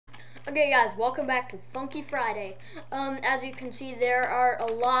Okay guys, welcome back to Funky Friday. As you can see, there are a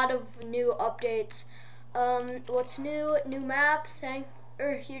lot of new updates. What's new? New map,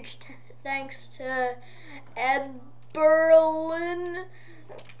 huge thanks to Eberlin.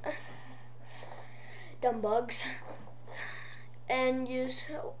 Dumb bugs. And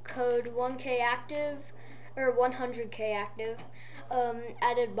use code 1K active, or 100K active.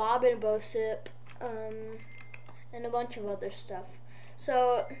 Added Bob and Bosip, and a bunch of other stuff.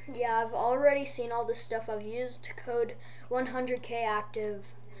 So yeah, I've already seen all this stuff. I've used code 100K active.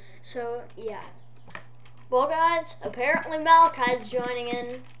 So yeah. Well guys, apparently Malachi's joining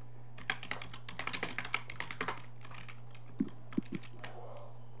in.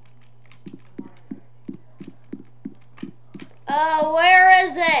 Where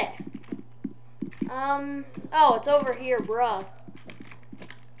is it? Oh, it's over here, bruh.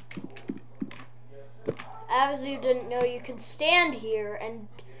 As you didn't know, you can stand here and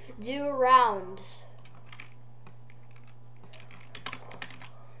do rounds.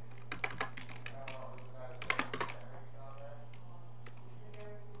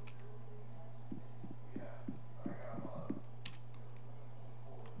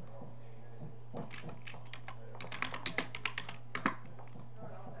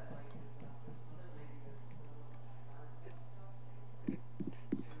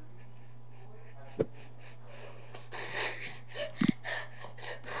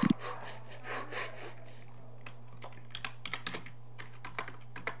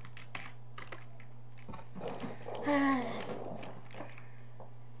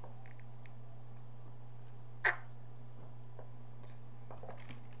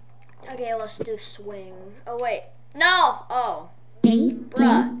 Okay, let's do swing. Oh wait, no! Oh, 3, 2,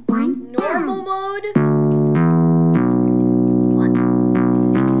 bruh. 1. Normal mode? What?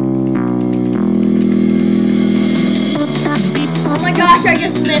 Oh my gosh, I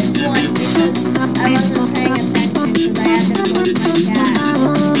just missed one because I wasn't paying attention because I had to look at the chat.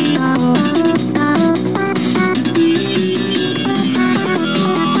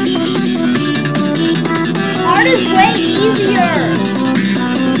 Hard is way easier!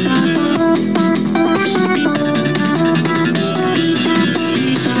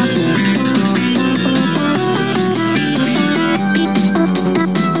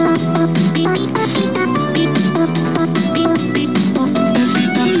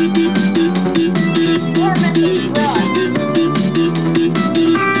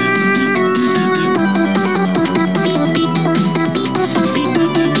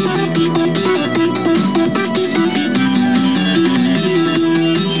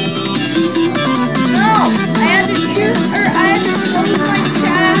 No!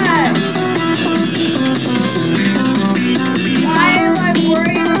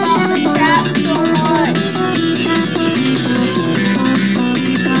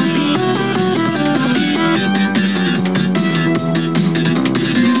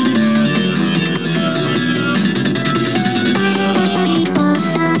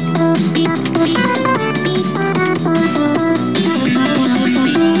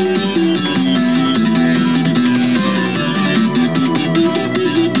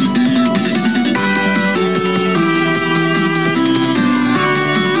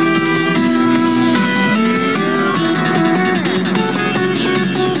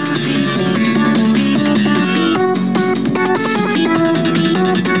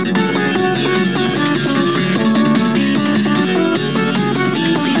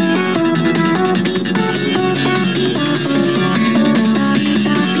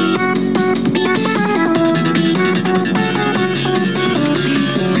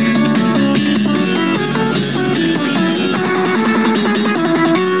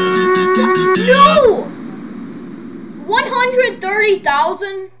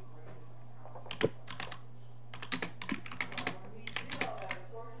 130,000?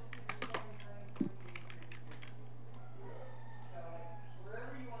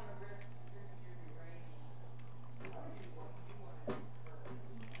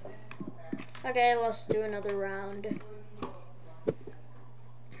 Okay, let's do another round.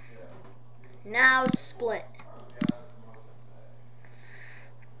 Now split.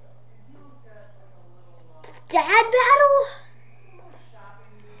 Dad battle?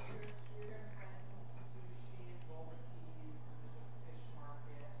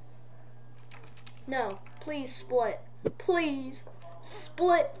 No, please split. Please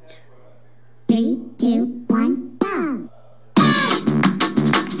split. 3, 2, 1, go!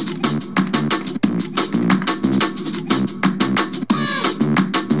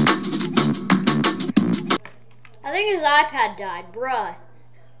 I think his iPad died, bruh.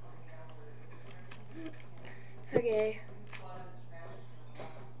 Okay.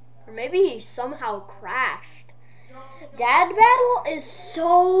 Or maybe he somehow crashed. Dad battle is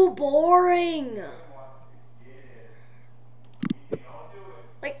so boring.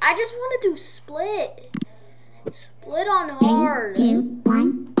 Like, I just want to do split. Split on hard. 3, 2,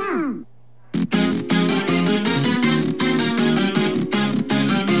 1, go.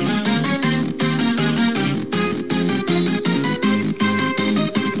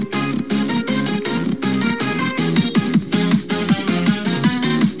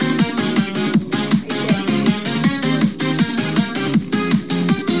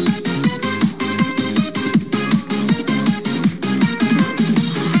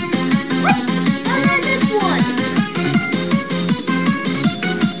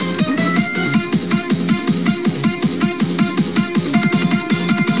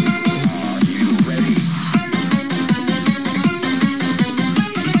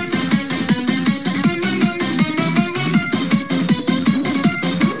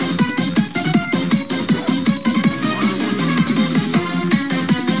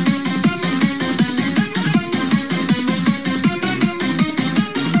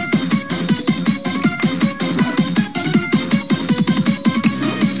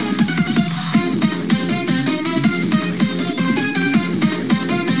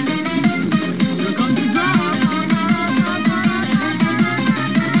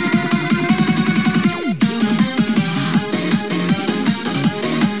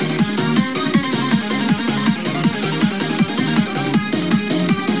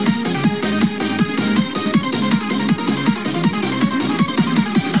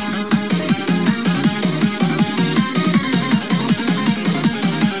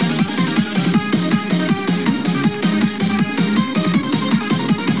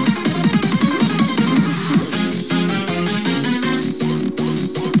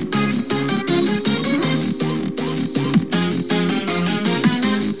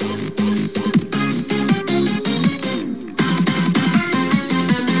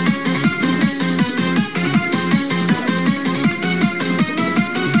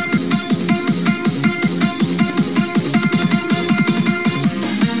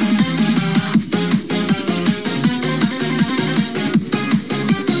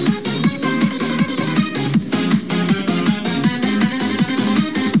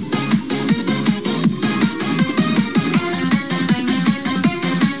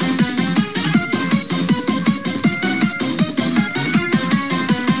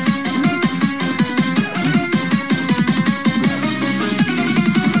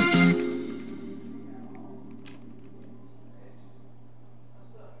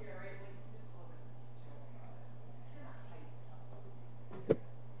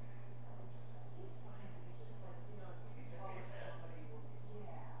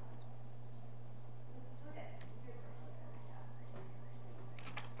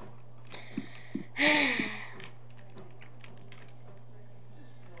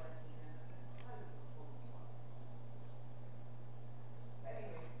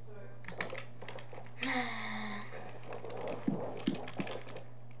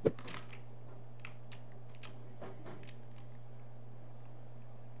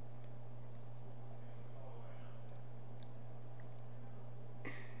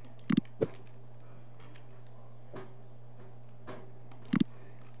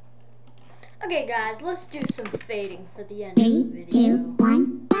 Okay, guys, let's do some fading for the end of the 3, video. 2,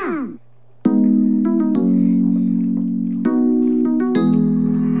 1, go.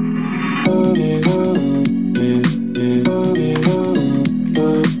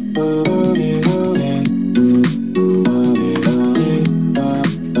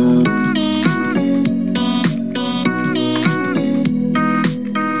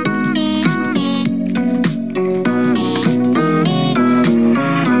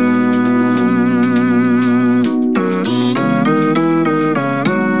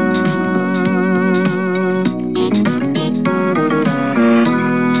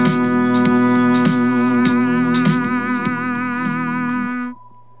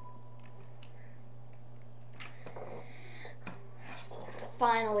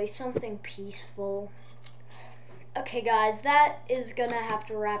 Finally, something peaceful. Okay, guys, that is gonna have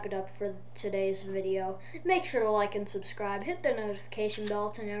to wrap it up for today's video. Make sure to like and subscribe. Hit the notification bell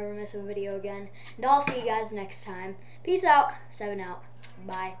to never miss a video again. And I'll see you guys next time. Peace out. 7 out.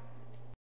 Bye.